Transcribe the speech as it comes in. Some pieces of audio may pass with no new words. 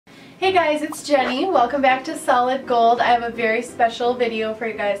Hey guys, it's Jenny. Welcome back to Solid Gold. I have a very special video for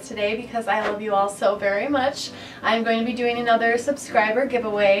you guys today because I love you all so very much. I'm going to be doing another subscriber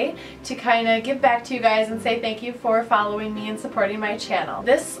giveaway to kind of give back to you guys and say thank you for following me and supporting my channel.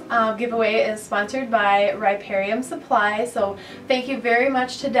 This giveaway is sponsored by Riparium Supply, so thank you very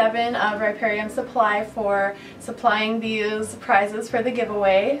much to Devin of Riparium Supply for supplying these prizes for the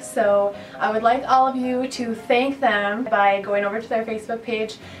giveaway. So I would like all of you to thank them by going over to their Facebook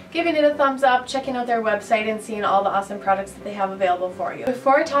page, giving it a thumbs up, checking out their website, and seeing all the awesome products that they have available for you.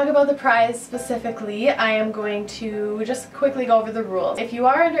 Before I talk about the prize specifically, I am going to just quickly go over the rules. If you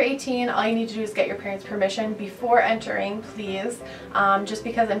are under 18, all you need to do is get your parents' permission before entering, please. Just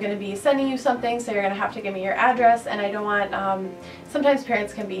because I'm going to be sending you something, so you're going to have to give me your address, and I don't want, sometimes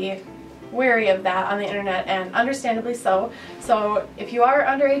parents can be wary of that on the internet, and understandably so. So if you are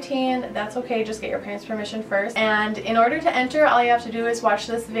under 18, that's okay, just get your parents' permission first. And in order to enter, all you have to do is watch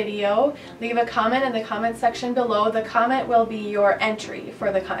this video, leave a comment in the comment section below. The comment will be your entry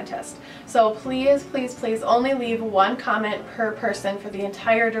for the contest. So please, please, please only leave one comment per person for the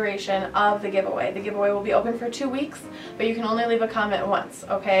entire duration of the giveaway. The giveaway will be open for 2 weeks, but you can only leave a comment once,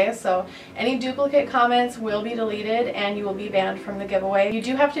 okay? So any duplicate comments will be deleted and you will be banned from the giveaway. You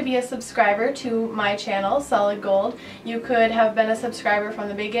do have to be a subscriber to my channel, Solid Gold. You could have been a subscriber from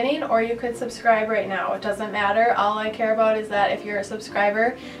the beginning, or you could subscribe right now. It doesn't matter. All I care about is that if you're a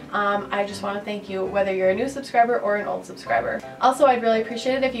subscriber, I just want to thank you, whether you're a new subscriber or an old subscriber. Also, I'd really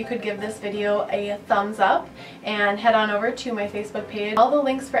appreciate it if you could give this video a thumbs up and head on over to my Facebook page. All the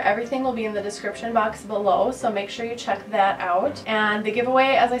links for everything will be in the description box below, so make sure you check that out. And the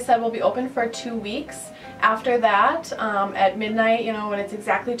giveaway, as I said, will be open for 2 weeks. After that, at midnight, you know, when it's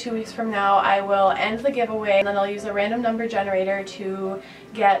exactly 2 weeks from now, I will end the giveaway, and then I'll use a random number generator to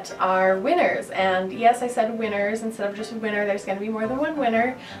get our winners. And yes, I said winners instead of just winner. There's going to be more than one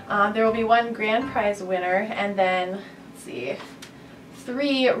winner. There will be one grand prize winner, and then, let's see,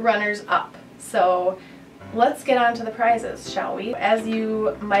 3 runners up. So let's get on to the prizes, shall we? As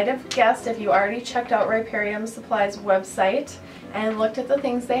you might have guessed, if you already checked out Riparium Supply's website and looked at the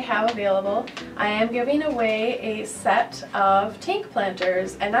things they have available, I am giving away a set of tank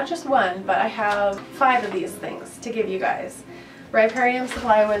planters, and not just one, but I have 5 of these things to give you guys. Riparium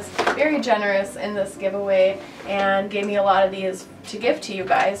Supply was very generous in this giveaway and gave me a lot of these to give to you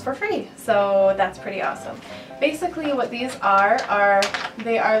guys for free, so that's pretty awesome. Basically what these are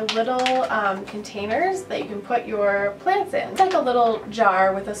they are little containers that you can put your plants in. It's like a little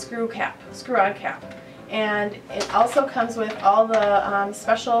jar with a screw-on cap. And it also comes with all the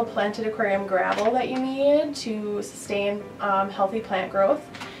special planted aquarium gravel that you need to sustain healthy plant growth.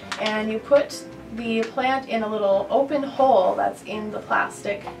 And you put the plant in a little open hole that's in the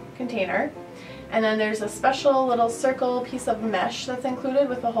plastic container. And then there's a special little circle piece of mesh that's included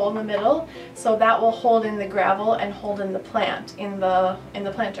with a hole in the middle, so that will hold in the gravel and hold in the plant in the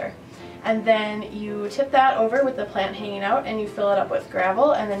planter. And then you tip that over with the plant hanging out, and you fill it up with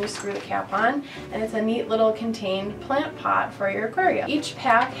gravel, and then you screw the cap on, and it's a neat little contained plant pot for your aquarium. Each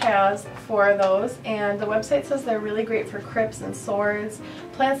pack has 4 of those, and the website says they're really great for crips and swords,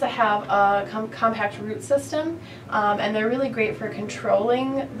 plants that have a compact root system, and they're really great for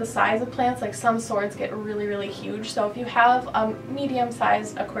controlling the size of plants. Like some swords get really, really huge, so if you have a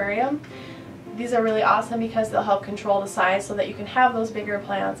medium-sized aquarium, these are really awesome because they'll help control the size so that you can have those bigger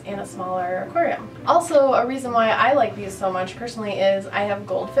plants in a smaller aquarium. Also, a reason why I like these so much personally is I have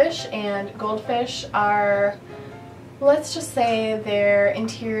goldfish, and goldfish are, let's just say, they're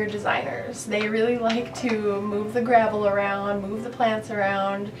interior designers. They really like to move the gravel around, move the plants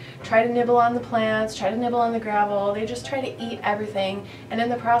around, try to nibble on the plants, try to nibble on the gravel. They just try to eat everything, and in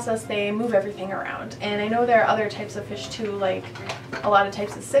the process they move everything around. And I know there are other types of fish too, like a lot of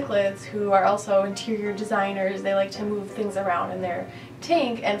types of cichlids who are also interior designers. They like to move things around in their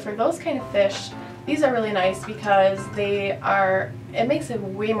tank, and for those kind of fish, these are really nice because it makes it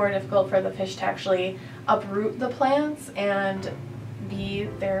way more difficult for the fish to actually uproot the plants and be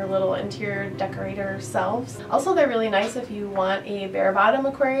their little interior decorator selves. Also, they're really nice if you want a bare bottom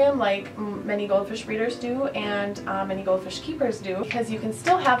aquarium like many goldfish breeders do and many goldfish keepers do, because you can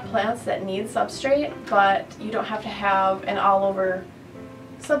still have plants that need substrate, but you don't have to have an all over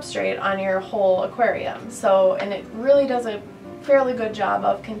substrate on your whole aquarium. So, and it really does a fairly good job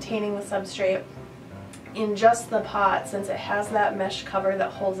of containing the substrate in just the pot, since it has that mesh cover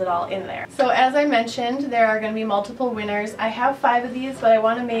that holds it all in there. So as I mentioned, there are going to be multiple winners. I have 5 of these, but I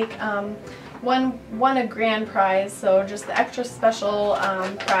want to make one a grand prize, so just the extra special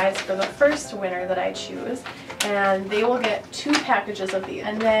prize for the first winner that I choose, and they will get 2 packages of these.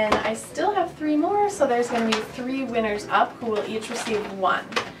 And then I still have 3 more, so there's going to be 3 winners up who will each receive 1.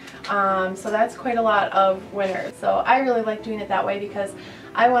 So that's quite a lot of winners. So I really like doing it that way because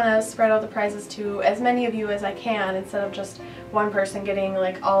I want to spread out the prizes to as many of you as I can instead of just one person getting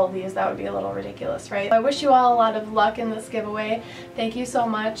like all of these. That would be a little ridiculous, right? I wish you all a lot of luck in this giveaway. Thank you so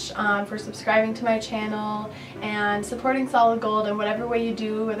much for subscribing to my channel and supporting Solid Gold in whatever way you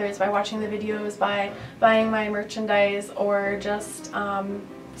do, whether it's by watching the videos, by buying my merchandise, or just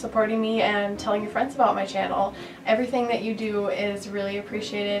supporting me and telling your friends about my channel. Everything that you do is really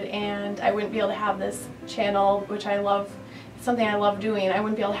appreciated, and I wouldn't be able to have this channel, which I love, something I love doing. I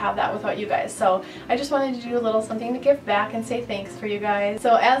wouldn't be able to have that without you guys. So I just wanted to do a little something to give back and say thanks for you guys.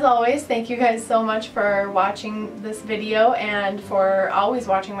 So as always, thank you guys so much for watching this video and for always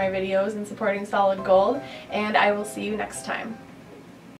watching my videos and supporting Solid Gold, and I will see you next time.